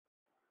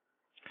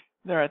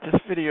Alright, this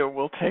video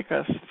will take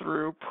us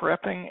through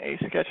prepping a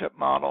SketchUp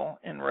model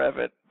in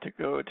Revit to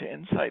go to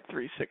Insight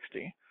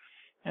 360.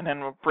 And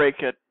then we'll break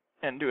it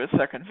and do a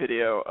second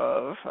video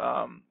of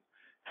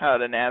how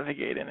to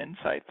navigate in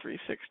Insight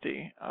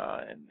 360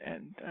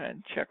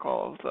 and check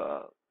all of the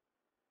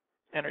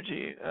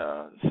energy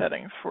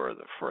settings for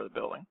the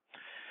building.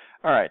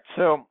 Alright,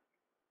 so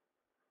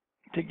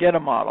to get a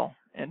model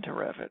into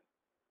Revit,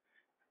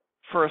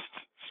 first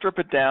strip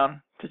it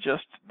down to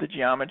just the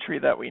geometry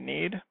that we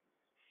need.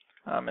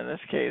 In this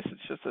case,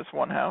 it's just this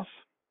one house.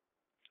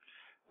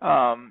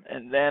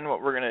 And then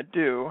what we're going to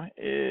do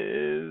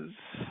is,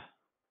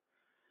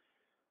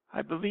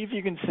 I believe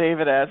you can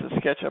save it as a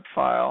SketchUp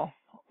file,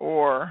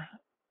 or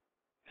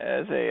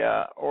as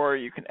a, or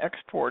you can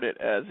export it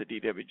as a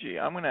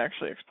DWG. I'm going to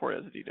actually export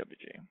it as a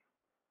DWG.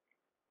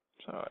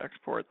 So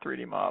export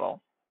 3D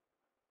model,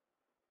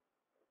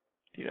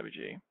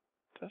 DWG,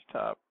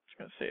 desktop. It's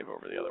going to save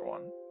over the other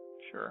one.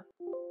 Sure.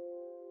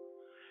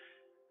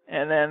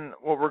 And then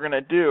what we're going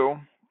to do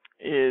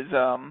is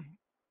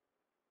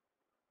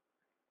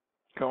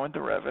go into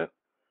Revit.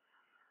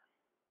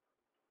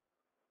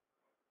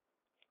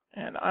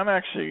 And I'm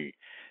actually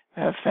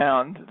have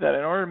found that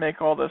in order to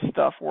make all this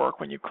stuff work,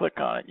 when you click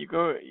on it,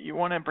 you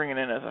want to bring it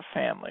in as a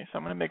family. So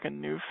I'm going to make a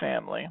new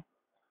family,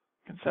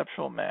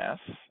 conceptual mass.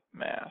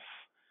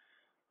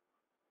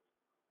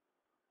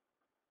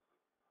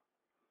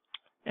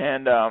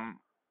 And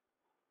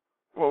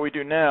what we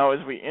do now is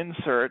we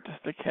insert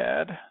the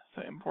CAD.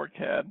 So import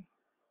CAD.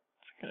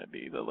 It's going to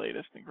be the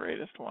latest and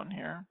greatest one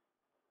here.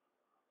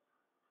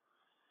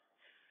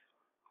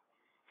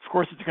 Of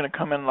course, it's going to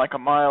come in like a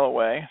mile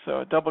away.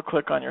 So double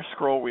click on your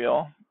scroll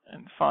wheel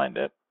and find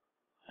it.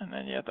 And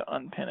then you have to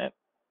unpin it.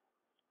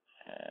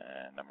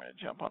 And I'm going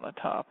to jump on the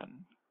top and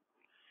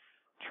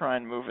try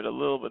and move it a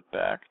little bit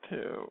back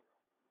to,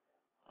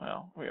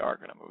 well, we are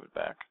going to move it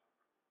back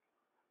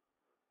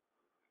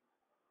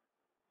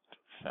to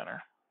the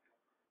center.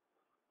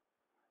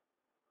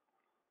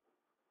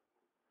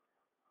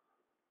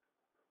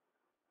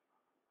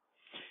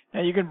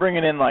 Now you can bring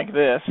it in like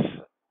this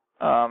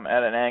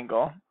at an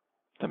angle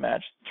to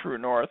match true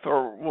north,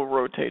 or we'll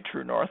rotate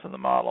true north in the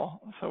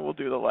model. So we'll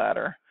do the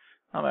latter.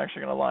 I'm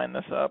actually going to line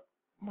this up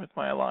with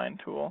my align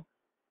tool.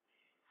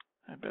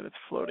 I bet it's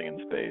floating in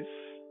space.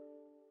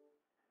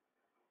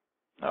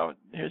 Oh,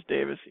 here's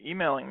Davis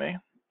emailing me,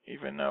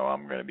 even though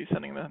I'm going to be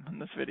sending them in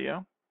this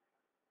video.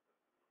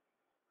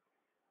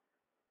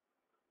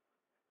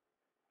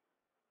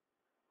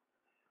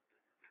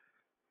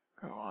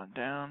 Go on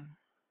down.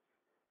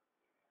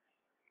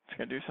 It's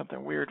going to do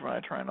something weird when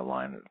I try and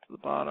align it to the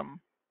bottom.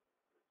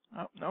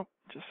 Oh, nope,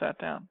 just sat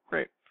down.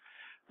 Great.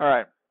 All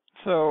right,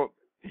 so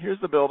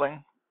here's the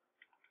building.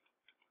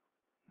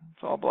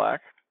 It's all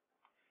black,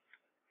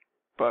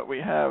 but we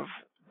have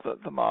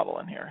the model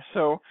in here.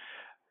 So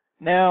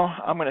now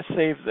I'm going to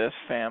save this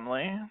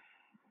family.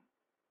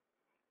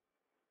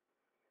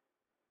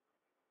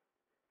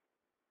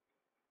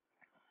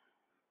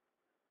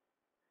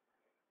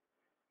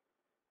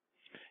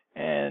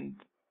 And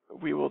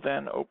we will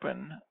then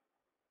open,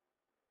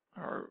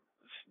 or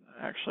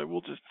actually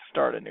we'll just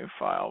start a new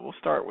file. We'll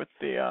start with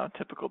the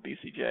typical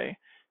BCJ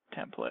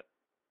template.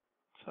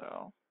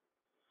 So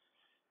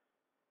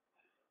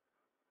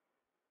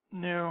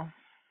new. Of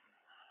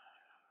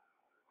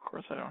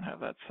course, I don't have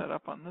that set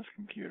up on this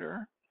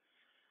computer.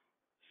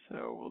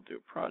 So we'll do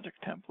project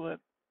template,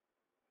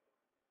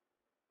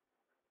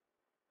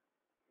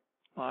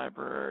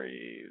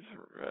 libraries,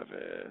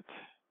 Revit,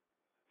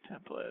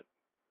 template,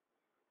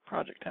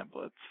 project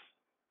templates,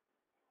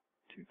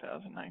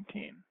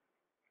 2019.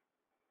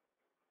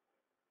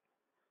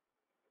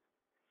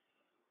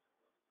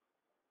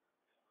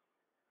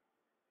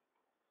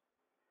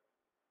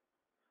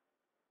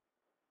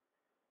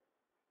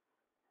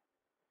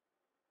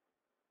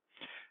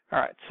 All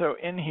right, so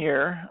in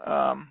here,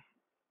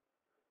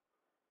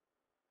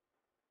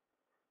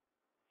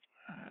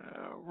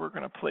 we're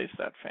going to place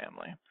that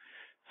family.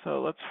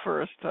 So let's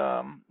first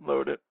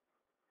load it,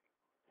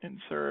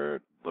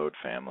 insert, load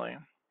family.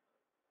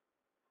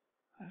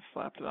 I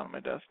slapped it on my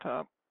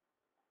desktop,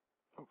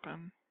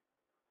 open.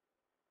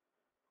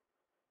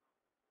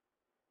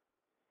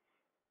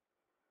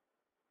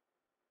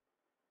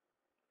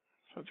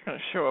 So it's going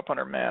to show up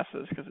under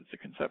masses because it's a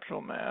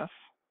conceptual mass.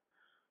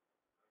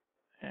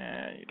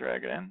 And you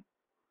drag it in.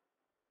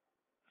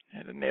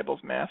 It enables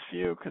mass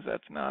view because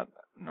that's not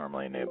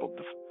normally enabled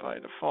by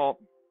default.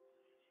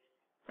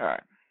 All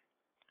right.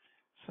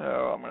 So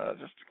I'm going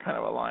to just kind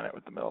of align it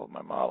with the middle of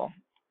my model.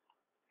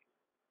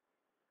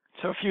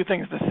 So a few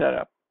things to set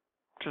up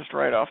just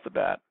right off the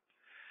bat.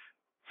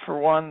 For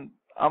one,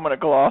 I'm going to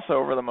gloss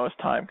over the most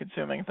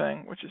time-consuming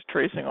thing, which is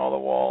tracing all the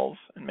walls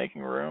and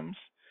making rooms.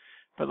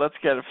 But let's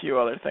get a few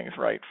other things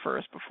right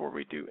first before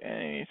we do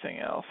anything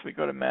else. We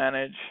go to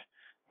Manage,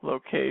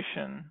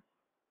 Location,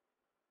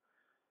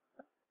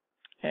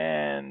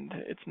 and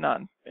it's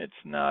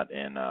not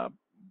in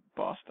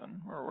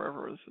Boston or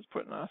wherever this is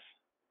putting us.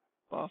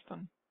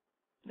 Boston,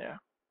 yeah,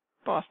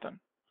 Boston.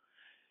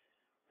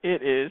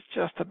 It is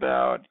just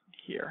about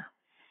here.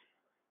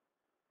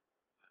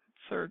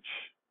 search.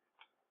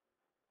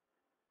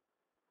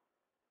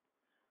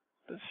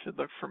 This should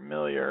look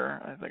familiar.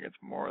 I think it's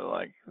more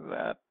like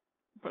that,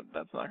 but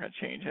that's not going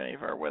to change any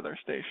of our weather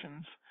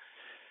stations.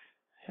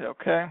 Hit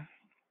OK.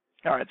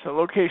 All right, so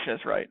location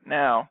is right.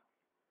 Now,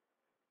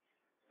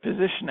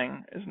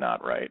 positioning is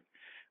not right.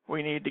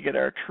 We need to get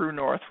our true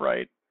north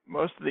right.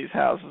 Most of these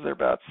houses are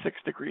about 6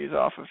 degrees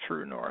off of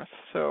true north.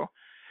 So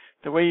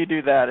the way you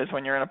do that is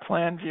when you're in a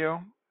plan view,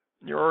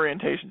 your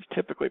orientation is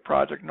typically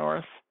project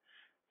north.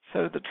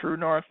 Set it to true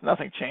north.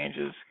 Nothing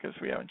changes because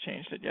we haven't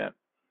changed it yet.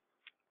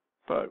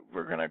 But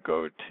we're going to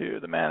go to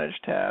the Manage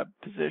tab,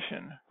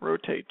 Position,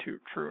 Rotate to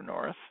True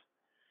North.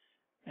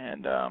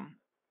 And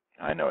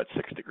I know it's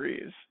 6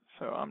 degrees,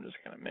 so I'm just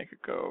going to make it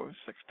go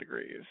 6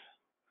 degrees.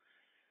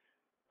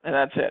 And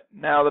that's it.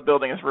 Now the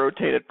building is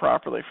rotated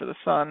properly for the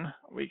sun.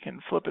 We can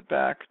flip it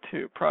back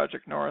to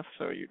Project North,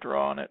 so you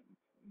draw on it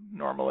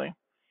normally.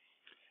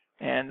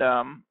 And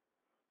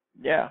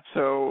yeah,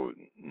 so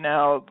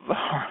now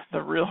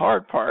the real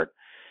hard part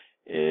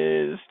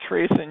is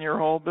tracing your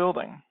whole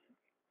building.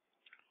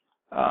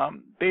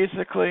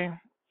 Basically,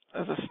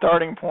 as a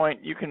starting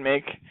point, you can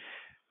make,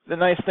 the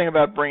nice thing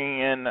about bringing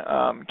in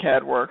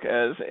CAD work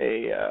as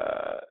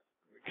a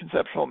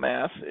conceptual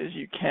mass is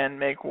you can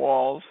make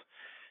walls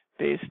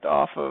based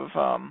off of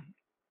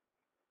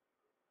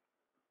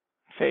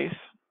face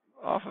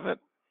off of it.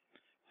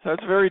 So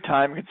it's very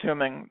time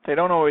consuming. They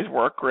don't always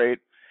work great,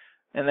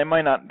 and they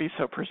might not be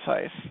so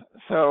precise.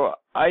 So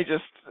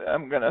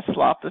I'm going to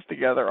slop this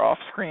together off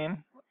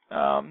screen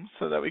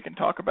so that we can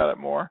talk about it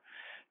more.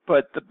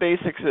 But the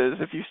basics is,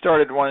 if you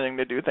started wanting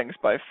to do things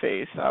by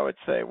face, I would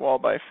say wall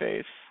by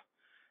face.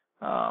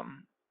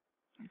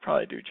 You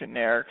probably do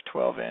generic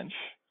 12-inch.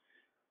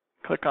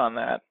 Click on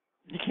that.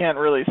 You can't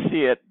really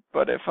see it,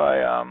 but if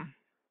I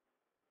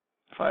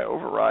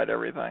override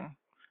everything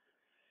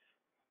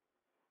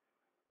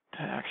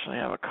to actually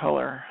have a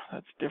color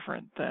that's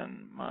different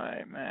than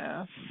my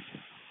mass,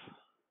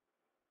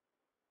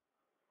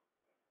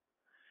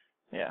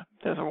 yeah,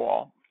 there's a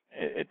wall.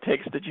 It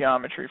takes the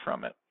geometry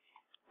from it.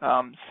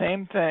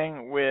 Same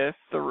thing with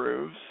the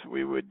roofs.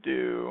 We would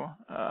do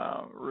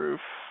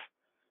roof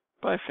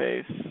by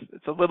face.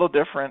 It's a little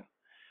different.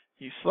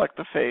 You select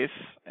the face,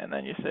 and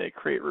then you say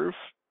Create Roof.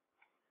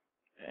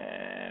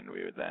 And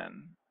we would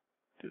then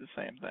do the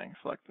same thing.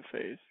 Select the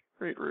face,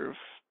 Create Roof,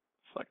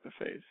 select the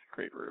face,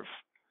 Create Roof.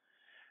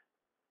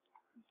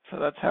 So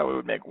that's how we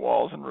would make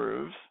walls and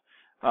roofs.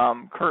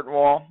 Curtain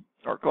wall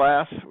or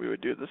glass, we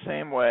would do it the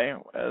same way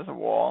as a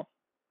wall.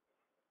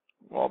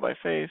 Wall by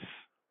face.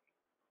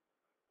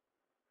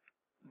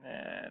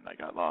 And I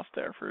got lost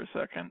there for a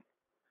second.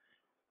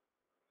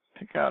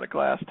 Pick out a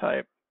glass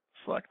type,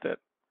 select it,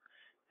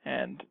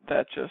 and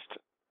that just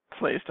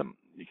placed them.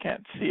 You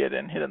can't see it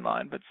in hidden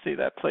line, but see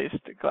that placed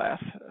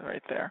glass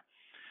right there.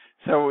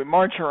 So we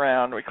march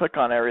around, we click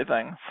on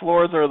everything.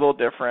 Floors are a little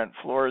different.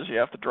 Floors you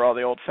have to draw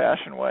the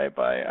old-fashioned way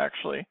by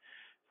actually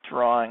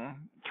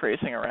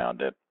tracing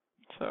around it.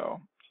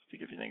 So just to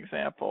give you an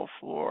example,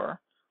 floor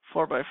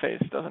by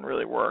face doesn't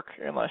really work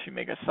unless you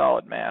make a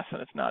solid mass and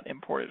it's not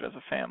imported as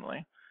a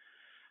family.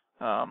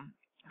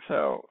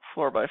 So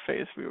floor by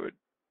face, we would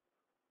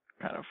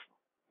kind of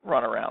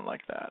run around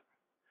like that.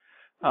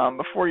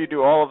 Before you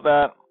do all of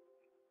that,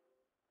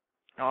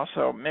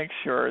 also make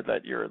sure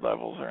that your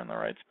levels are in the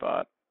right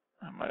spot.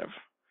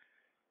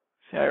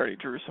 I already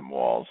drew some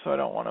walls, so I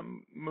don't want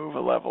to move a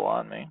level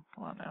on me.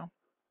 Come on now,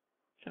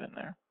 get in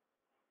there.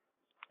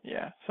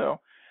 Yeah, so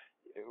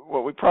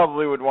what we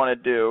probably would want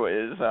to do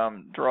is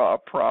draw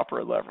a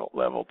proper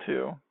level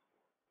 2,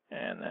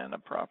 and then a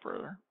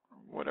proper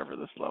whatever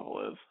this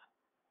level is.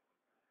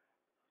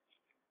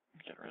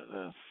 Get rid of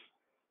this.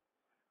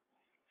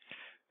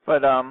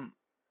 But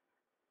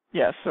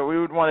yeah, so we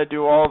would want to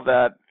do all of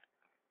that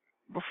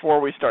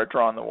before we start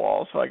drawing the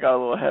walls. So I got a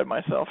little ahead of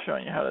myself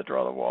showing you how to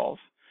draw the walls.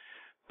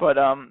 But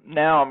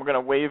now I'm going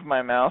to wave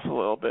my mouse a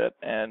little bit,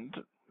 and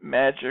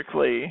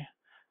magically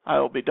I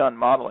will be done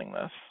modeling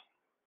this.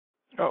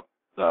 Oh,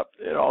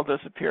 it all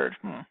disappeared.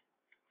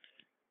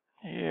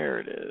 Here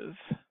it is.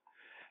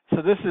 So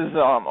this is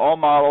all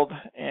modeled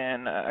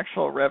in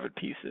actual Revit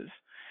pieces.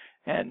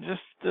 And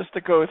just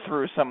to go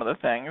through some of the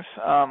things,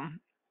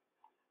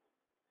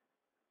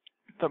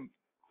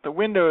 the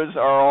windows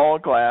are all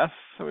glass,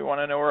 so we want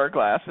to know where our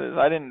glass is.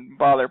 I didn't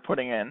bother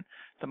putting in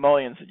the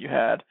mullions that you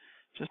had,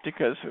 just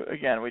because,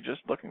 again, we're just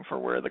looking for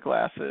where the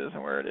glass is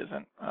and where it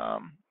isn't.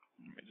 Let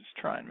me just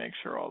try and make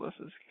sure all this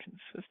is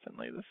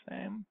consistently the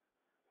same.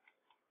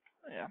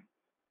 Yeah.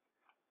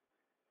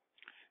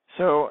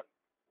 So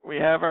we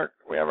have our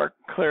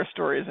clear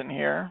stories in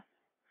here,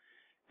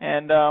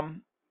 and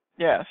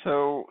yeah.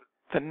 So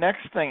the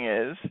next thing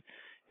is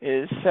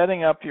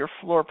setting up your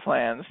floor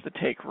plans to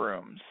take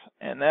rooms,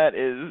 and that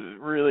is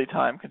really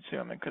time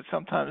consuming because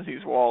sometimes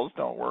these walls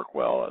don't work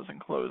well as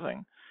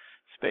enclosing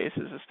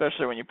spaces,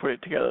 especially when you put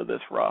it together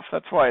this rough.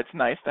 That's why it's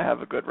nice to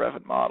have a good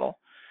Revit model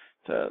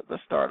to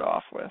start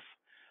off with.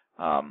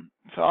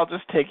 So I'll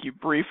just take you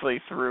briefly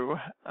through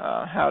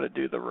how to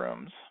do the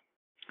rooms.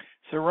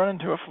 So run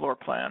into a floor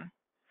plan.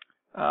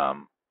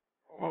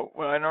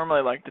 what I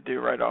normally like to do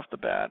right off the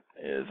bat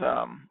is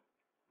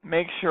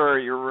make sure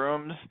your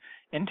room's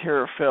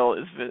interior fill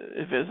is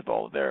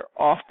visible. They're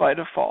off by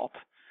default,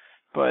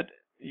 but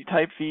you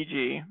type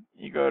VG,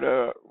 you go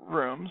to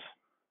rooms,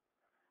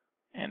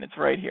 and it's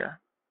right here.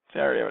 See,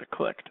 I already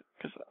clicked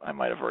because I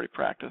might have already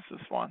practiced this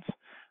once.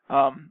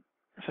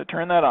 So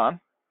turn that on,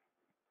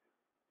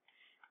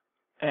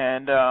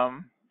 and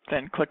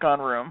then click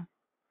on room.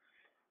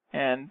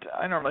 And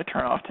I normally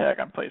turn off tag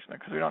on placement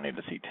because we don't need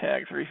to see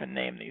tags or even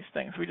name these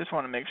things. We just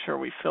want to make sure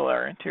we fill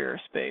our interior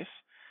space.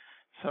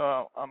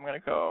 So I'm going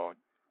to go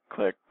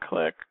click,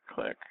 click,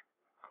 click,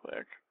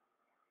 click.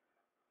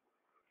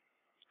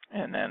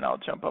 And then I'll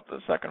jump up to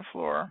the second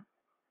floor.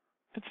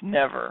 It's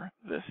never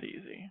this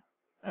easy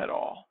at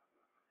all.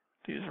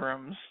 These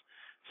rooms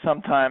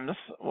sometimes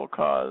will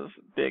cause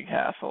big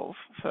hassles.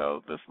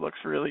 So this looks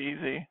really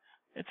easy.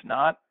 It's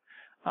not.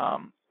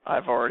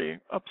 I've already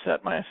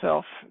upset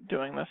myself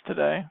doing this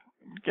today,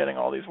 getting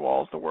all these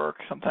walls to work.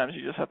 Sometimes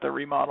you just have to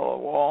remodel a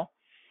wall.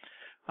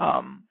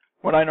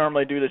 What I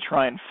normally do to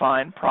try and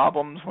find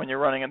problems when you're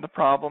running into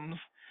problems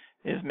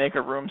is make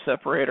a room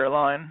separator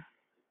line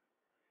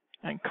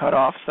and cut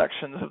off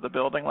sections of the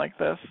building like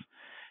this.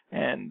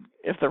 And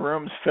if the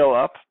rooms fill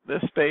up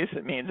this space,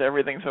 it means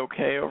everything's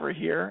okay over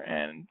here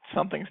and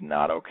something's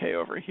not okay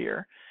over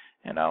here.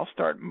 And I'll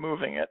start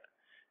moving it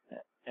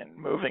and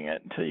moving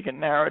it until you can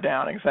narrow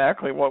down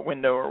exactly what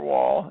window or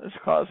wall is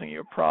causing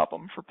you a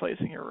problem for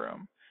placing your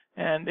room.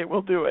 And it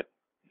will do it.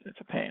 It's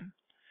a pain.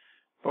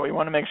 But we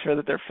want to make sure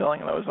that they're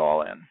filling those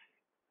all in.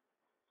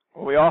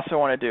 What we also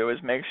want to do is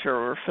make sure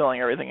we're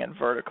filling everything in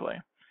vertically.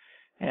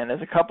 And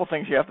there's a couple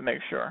things you have to make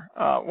sure.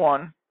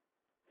 One,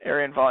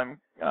 area and volume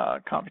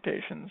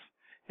computations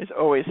is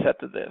always set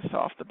to this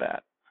off the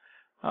bat.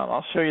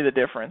 I'll show you the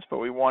difference, but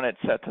we want it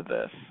set to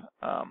this.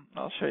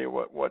 I'll show you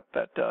what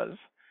that does.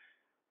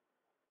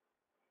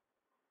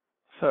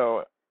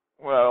 So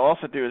what I'll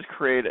also do is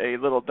create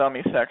a little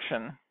dummy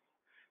section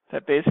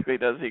that basically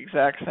does the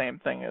exact same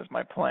thing as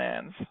my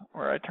plans,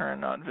 where I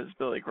turn on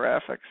visibility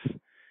graphics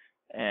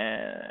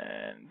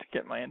and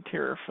get my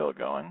interior fill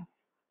going.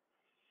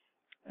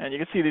 And you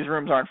can see these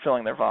rooms aren't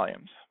filling their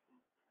volumes.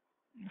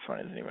 This one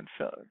isn't even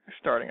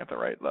starting at the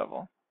right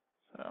level.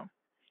 So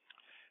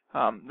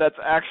that's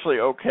actually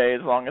okay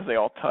as long as they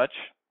all touch.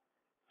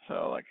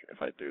 So like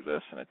if I do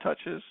this and it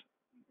touches,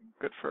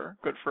 good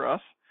for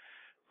us.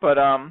 But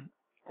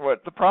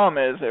what the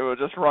problem is, it will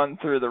just run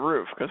through the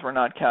roof because we're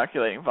not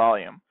calculating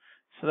volume.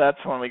 So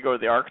that's when we go to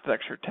the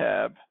architecture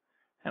tab,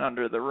 and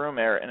under the room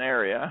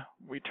area,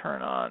 we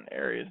turn on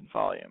areas and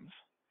volumes.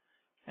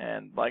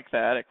 And like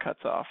that, it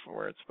cuts off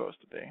where it's supposed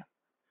to be.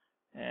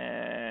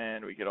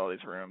 And we get all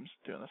these rooms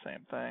doing the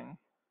same thing.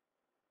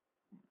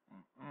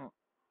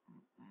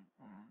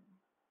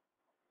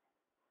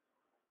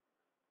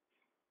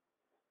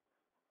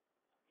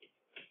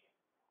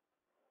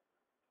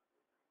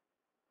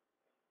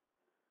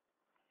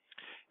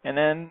 And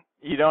then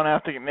you don't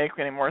have to make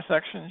any more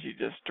sections. You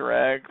just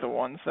drag the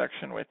one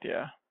section with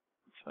you.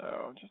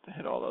 So just to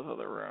hit all those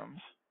other rooms.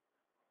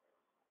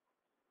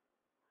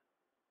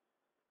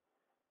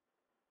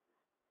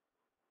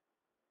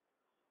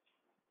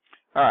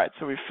 All right,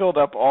 so we filled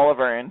up all of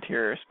our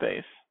interior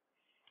space.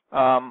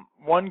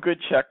 One good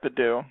check to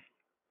do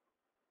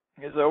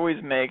is always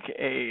make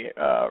a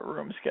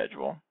room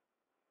schedule.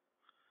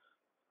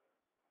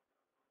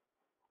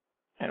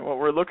 And what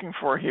we're looking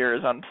for here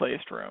is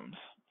unplaced rooms.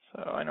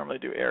 So I normally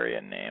do area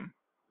and name.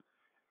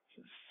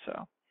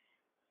 So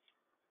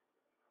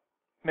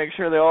make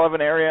sure they all have an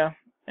area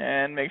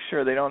and make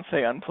sure they don't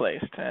say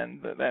unplaced.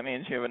 And that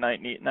means you have a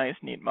nice,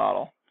 neat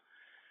model.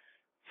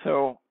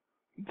 So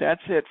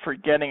that's it for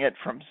getting it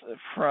from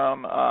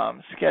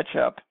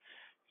Sketchup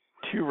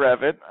to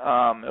Revit.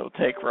 It will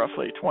take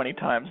roughly 20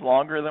 times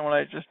longer than what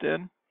I just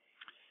did.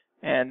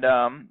 And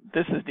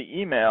this is the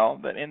email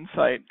that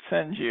Insight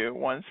sends you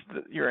once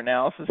your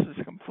analysis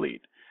is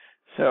complete.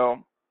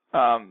 So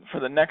for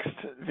the next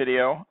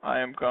video, I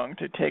am going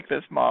to take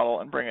this model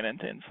and bring it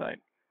into Insight.